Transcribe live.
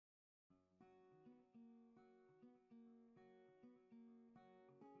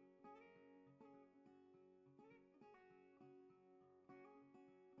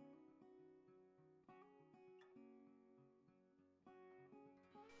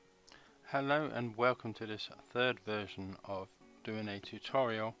Hello and welcome to this third version of doing a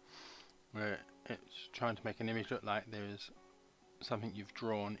tutorial where it's trying to make an image look like there is something you've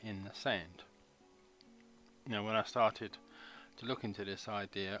drawn in the sand. Now, when I started to look into this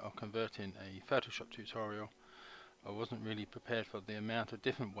idea of converting a Photoshop tutorial, I wasn't really prepared for the amount of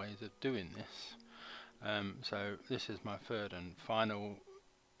different ways of doing this. So this is my third and final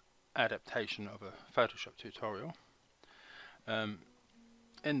adaptation of a Photoshop tutorial.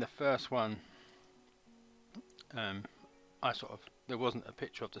 In the first one, there wasn't a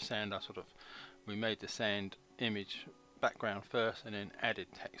picture of the sand. We made the sand image background first and then added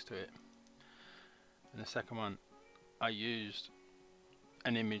text to it. In the second one, I used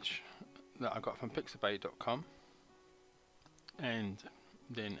an image that I got from Pixabay.com and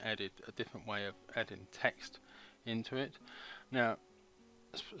then added a different way of adding text into it. Now,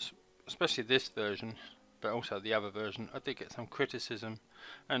 especially this version, but also the other version, I did get some criticism,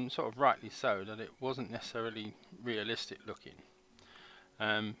 and sort of rightly so, that it wasn't necessarily realistic looking.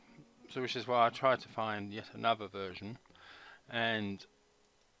 So which is why I tried to find yet another version, and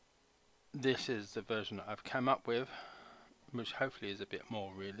this is the version that I've come up with, which hopefully is a bit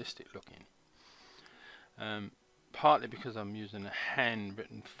more realistic looking. Partly because I'm using a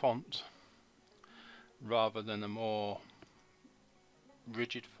handwritten font rather than a more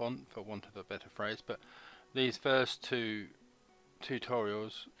rigid font, for want of a better phrase, but these first two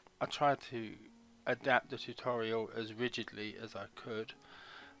tutorials I tried to adapt the tutorial as rigidly as I could,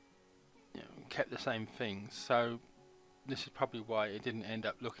 kept the same things, so this is probably why it didn't end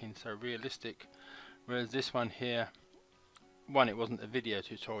up looking so realistic. Whereas this one here, it wasn't a video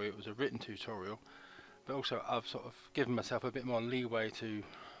tutorial, it was a written tutorial, but also I've sort of given myself a bit more leeway to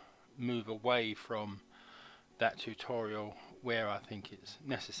move away from that tutorial where I think it's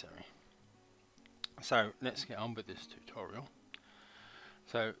necessary. So let's get on with this tutorial.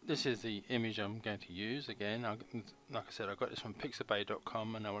 So this is the image I'm going to use. Again, like I said, I got this from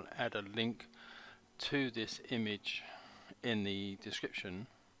Pixabay.com, and I will add a link to this image in the description,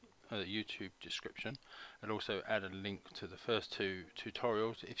 the YouTube description. I'll also add a link to the first two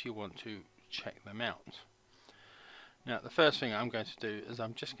tutorials if you want to check them out. Now, the first thing I'm going to do is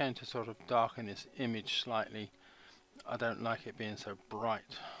I'm just going to sort of darken this image slightly. I don't like it being so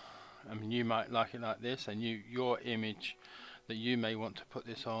bright. I mean, you might like it like this, and your image that you may want to put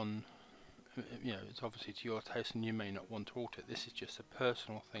this on, it's obviously to your taste, and you may not want to alter it. This is just a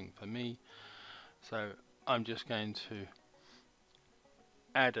personal thing for me, so I'm just going to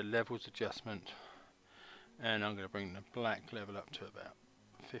add a levels adjustment, and I'm going to bring the black level up to about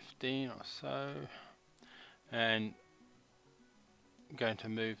 15 or so, and I'm going to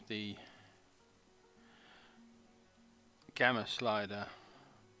move the gamma slider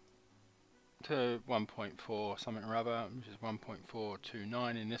to 1.4 something or other, which is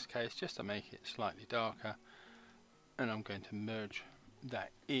 1.429 in this case, just to make it slightly darker, and I'm going to merge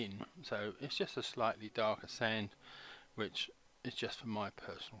that in, so it's just a slightly darker sand, which is just for my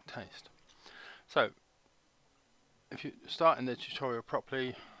personal taste. So if you're starting the tutorial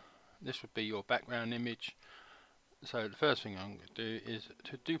properly, this would be your background image. So the first thing I'm going to do is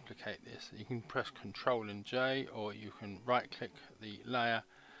to duplicate this. You can press Ctrl and J, or you can right click the layer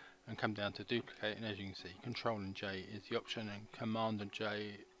and come down to duplicate, and as you can see, Ctrl and J is the option, and Command and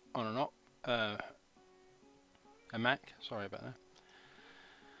J on and off a Mac, sorry about that.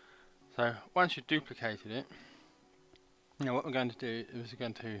 So once you've duplicated it, now what we're going to do is we're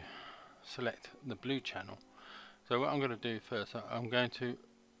going to select the blue channel. So what I'm going to do first, I'm going to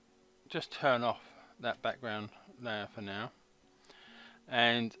just turn off that background layer for now,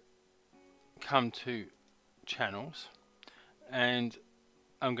 and come to channels, and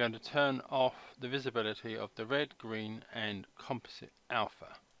I'm going to turn off the visibility of the red, green and composite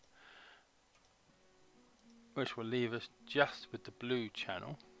alpha, which will leave us just with the blue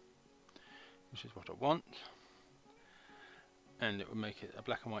channel, which is what I want, and it will make it a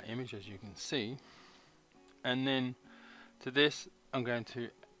black and white image, as you can see. And then to this I'm going to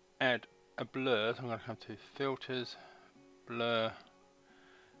add a blur, so I'm going to come to filters, blur,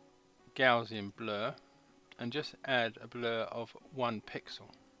 Gaussian blur, and just add a blur of 1 pixel.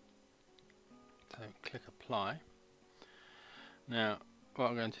 So click apply. Now what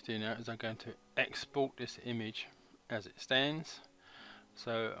I'm going to do now is I'm going to export this image as it stands.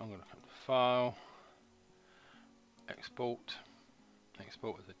 So I'm going to come to File, Export,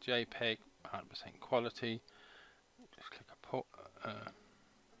 Export as a JPEG, 100% quality. Just click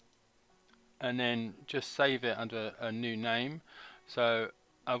and then just save it under a new name. So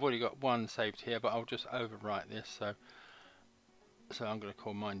I've already got one saved here, but I'll just overwrite this. So I'm going to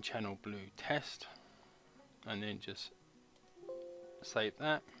call mine Channel Blue Test, and then just save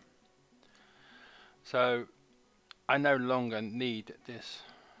that. So I no longer need this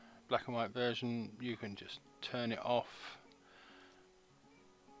black and white version. You can just turn it off,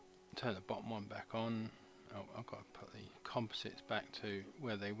 turn the bottom one back on. Oh, I've got to put the composites back to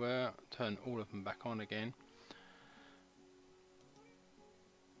where they were, turn all of them back on again.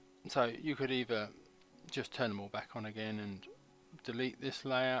 So you could either just turn them all back on again and delete this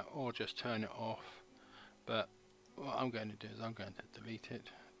layer, or just turn it off. But what I'm going to do is I'm going to delete it.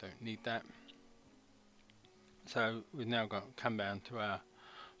 Don't need that. So we've now come down to our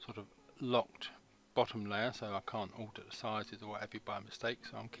sort of locked bottom layer, so I can't alter the sizes or whatever by mistake,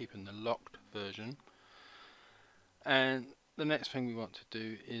 so I'm keeping the locked version. And the next thing we want to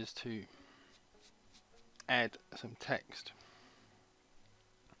do is to add some text.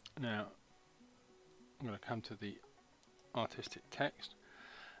 Now I'm going to come to the artistic text,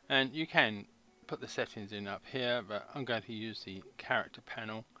 and you can put the settings in up here, but I'm going to use the character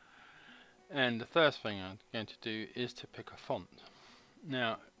panel. And the first thing I'm going to do is to pick a font.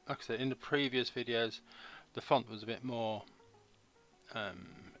 Now, like I said, in the previous videos the font was a bit more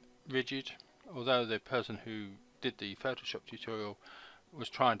rigid, although the person who did the Photoshop tutorial was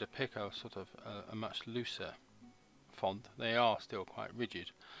trying to pick a sort of a much looser font. They are still quite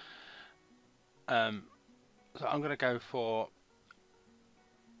rigid. So I'm going to go for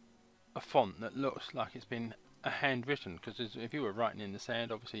a font that looks like it's been handwritten, because if you were writing in the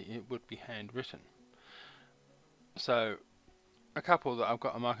sand, obviously it would be handwritten. So a couple that I've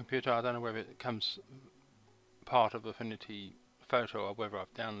got on my computer, I don't know whether it comes part of Affinity Photo or whether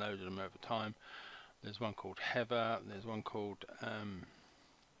I've downloaded them over time. There's one called Heather, there's one called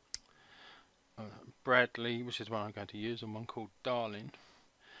Bradley, which is one I'm going to use, and one called Darling.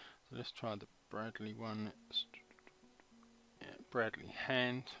 So let's try the Bradley one. Bradley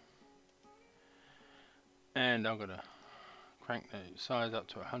Hand. And I'm going to crank the size up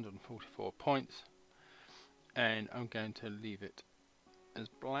to 144 points, and I'm going to leave it as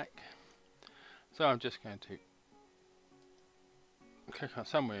black. So I'm just going to click on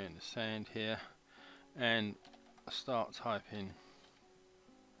somewhere in the sand here and start typing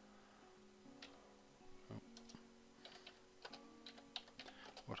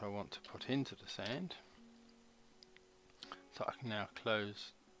what I want to put into the sand. So I can now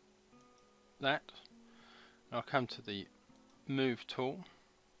close that. I'll come to the move tool,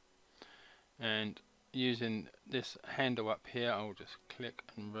 and using this handle up here I'll just click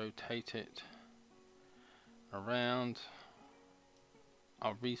and rotate it around.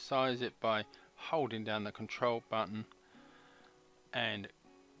 I'll resize it by holding down the control button and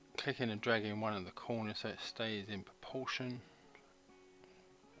clicking and dragging one of the corners so it stays in proportion.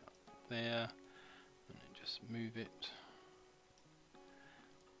 There, and then just move it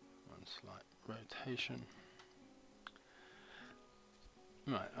one slight rotation.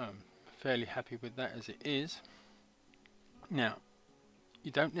 Right, I'm fairly happy with that as it is. Now,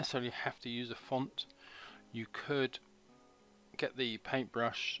 you don't necessarily have to use a font. You could get the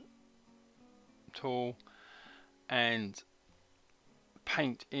paintbrush tool and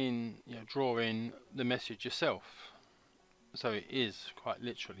paint in, draw in the message yourself. So it is quite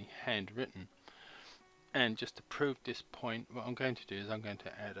literally handwritten. And just to prove this point, what I'm going to do is I'm going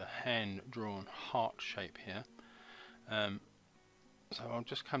to add a hand-drawn heart shape here. So I'll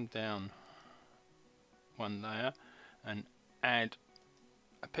just come down one layer and add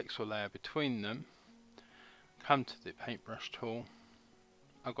a pixel layer between them. Come to the paintbrush tool.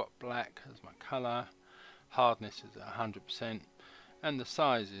 I've got black as my colour. Hardness is at 100%, and the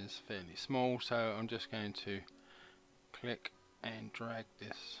size is fairly small. So I'm just going to click and drag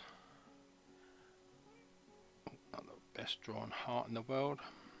this. Not the best drawn heart in the world.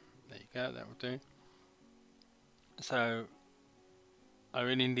 There you go. That will do. So I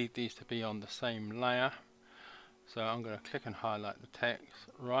really need these to be on the same layer, so I'm going to click and highlight the text,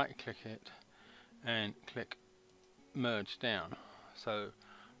 right click it and click merge down, so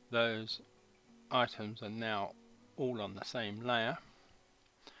those items are now all on the same layer.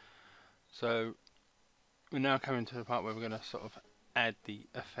 So we're now coming to the part where we're going to sort of add the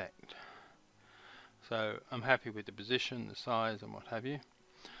effect. So I'm happy with the position, the size and what have you.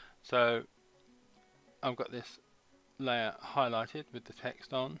 So I've got this layer highlighted with the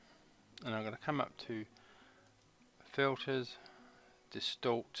text on, and I'm going to come up to filters,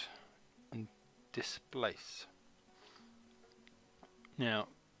 distort and displace. Now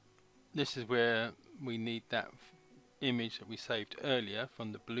this is where we need that image that we saved earlier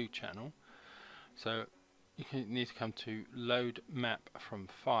from the blue channel. So you need to come to load map from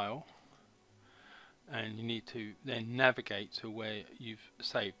file, and you need to then navigate to where you've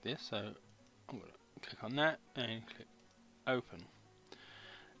saved this. So I'm going to click on that and click open,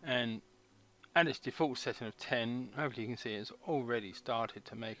 and at its default setting of 10, hopefully you can see it's already started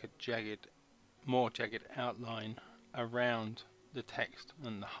to make a jagged, more jagged outline around the text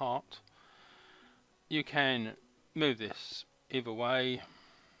and the heart. You can move this either way,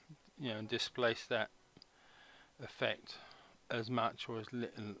 and displace that effect as much or as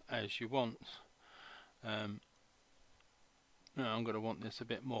little as you want. I'm going to want this a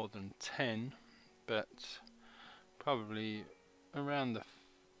bit more than 10, but probably around the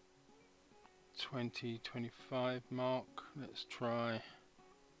 20-25 mark. Let's try.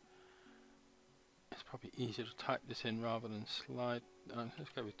 It's probably easier to type this in rather than slide.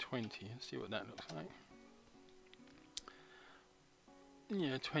 Let's go with 20 and see what that looks like.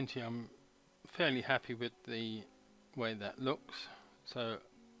 Yeah, 20. I'm fairly happy with the way that looks, so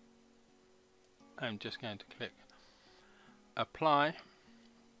I'm just going to click apply.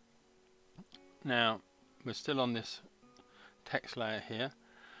 Now we're still on this text layer here.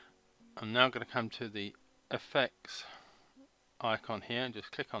 I'm now going to come to the effects icon here and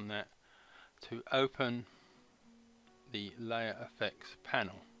just click on that to open the layer effects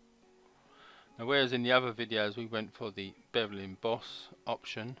panel. Now, whereas in the other videos we went for the bevel emboss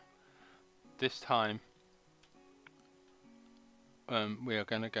option, this time we are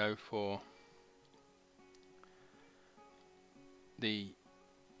going to go for the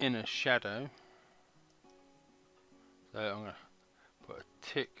inner shadow. So I'm going to put a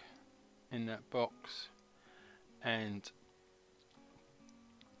tick in that box, and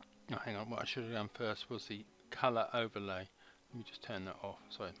hang on, what I should have done first was the color overlay. Let me just turn that off.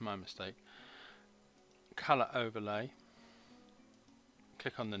 Sorry, it's my mistake. Color overlay.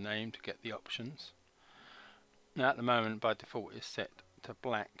 Click on the name to get the options. Now at the moment by default it's set to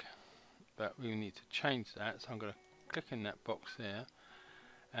black, but we need to change that, so I'm going to click in that box there,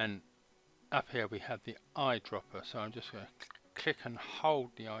 and up here we have the eyedropper, so I'm just going to click and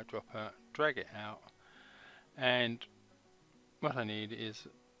hold the eyedropper, drag it out, and what I need is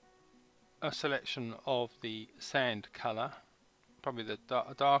a selection of the sand color. Probably the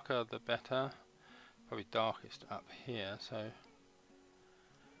darker the better, probably darkest up here, so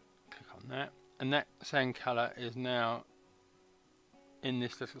click on that, and that sand color is now in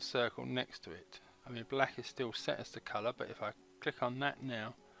this little circle next to it. I mean, black is still set as the color, but if I click on that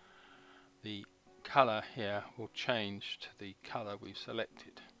now, the color here will change to the color we've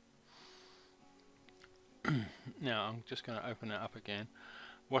selected. Now I'm just going to open that up again.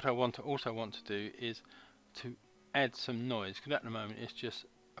 What I also want to do is to add some noise, because at the moment it's just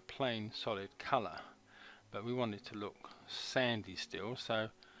a plain solid color, but we want it to look sandy still, so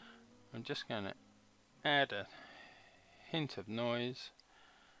I'm just going to add a hint of noise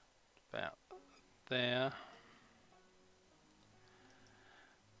about there.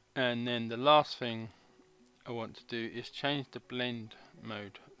 And then the last thing I want to do is change the blend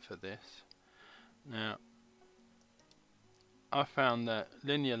mode for this. Now I found that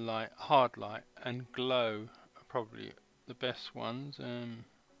linear light, hard light and glow are probably the best ones.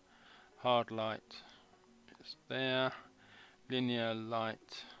 Hard light is there, linear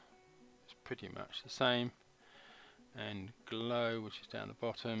light is pretty much the same, and glow, which is down the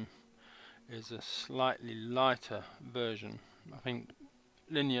bottom, is a slightly lighter version. I think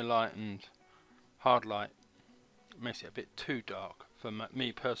linear light and hard light makes it a bit too dark for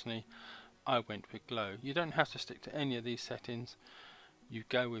me personally. I went with glow. You don't have to stick to any of these settings, you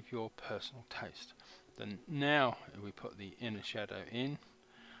go with your personal taste. Then now we put the inner shadow in,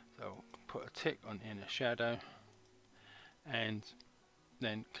 so put a tick on inner shadow and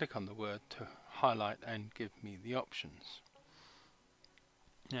then click on the word to highlight and give me the options.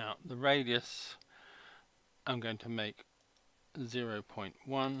 Now the radius I'm going to make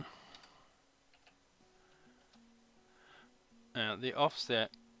 0.1. Now the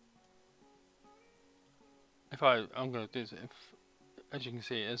offset, I'm going to do this, as you can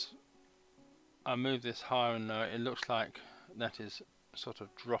see, as I move this higher and lower, it looks like that is sort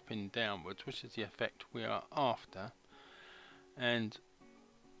of dropping downwards, which is the effect we are after. And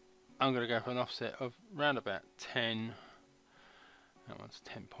I'm going to go for an offset of round about 10. That one's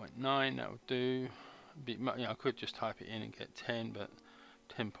 10.9. That will do. I could just type it in and get 10, but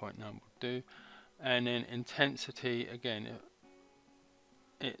 10.9 will do. And then intensity, again,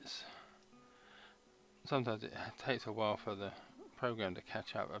 it's sometimes it takes a while for the program to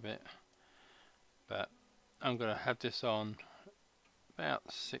catch up a bit, but I'm going to have this on about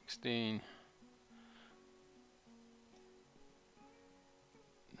 16.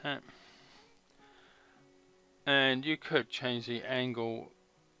 That. And you could change the angle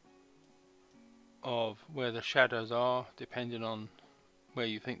of where the shadows are depending on where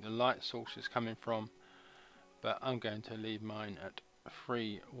you think the light source is coming from, but I'm going to leave mine at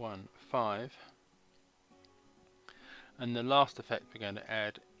 315. And the last effect we're going to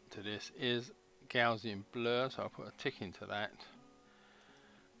add to this is Gaussian blur, so I'll put a tick into that,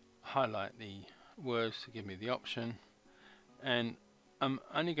 highlight the words to give me the option, and I'm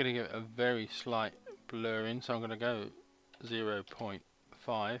only going to give it a very slight blur in, so I'm going to go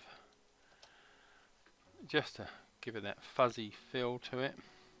 0.5 just to give it that fuzzy feel to it.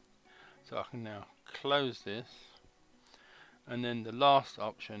 So I can now close this, and then the last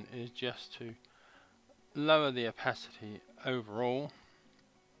option is just to lower the opacity overall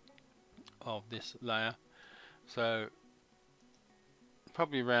of this layer. So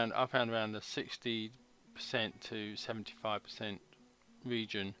probably around, I found around the 60% to 75%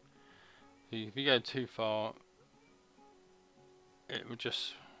 region. If you go too far, it will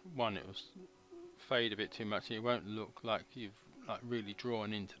just, it will fade a bit too much. It won't look like you've really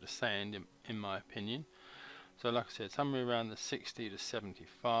drawn into the sand, in my opinion. So like I said, somewhere around the 60 to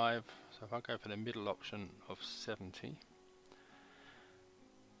 75. So if I go for the middle option of 70,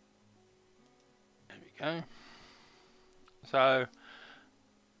 there we go. So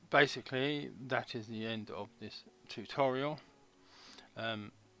basically that is the end of this tutorial.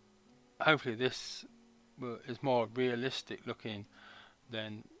 Hopefully this is more realistic looking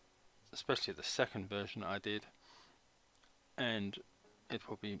than especially the second version I did, and it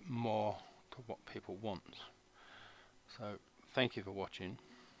will be more to what people want. So thank you for watching,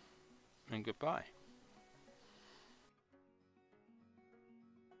 and goodbye.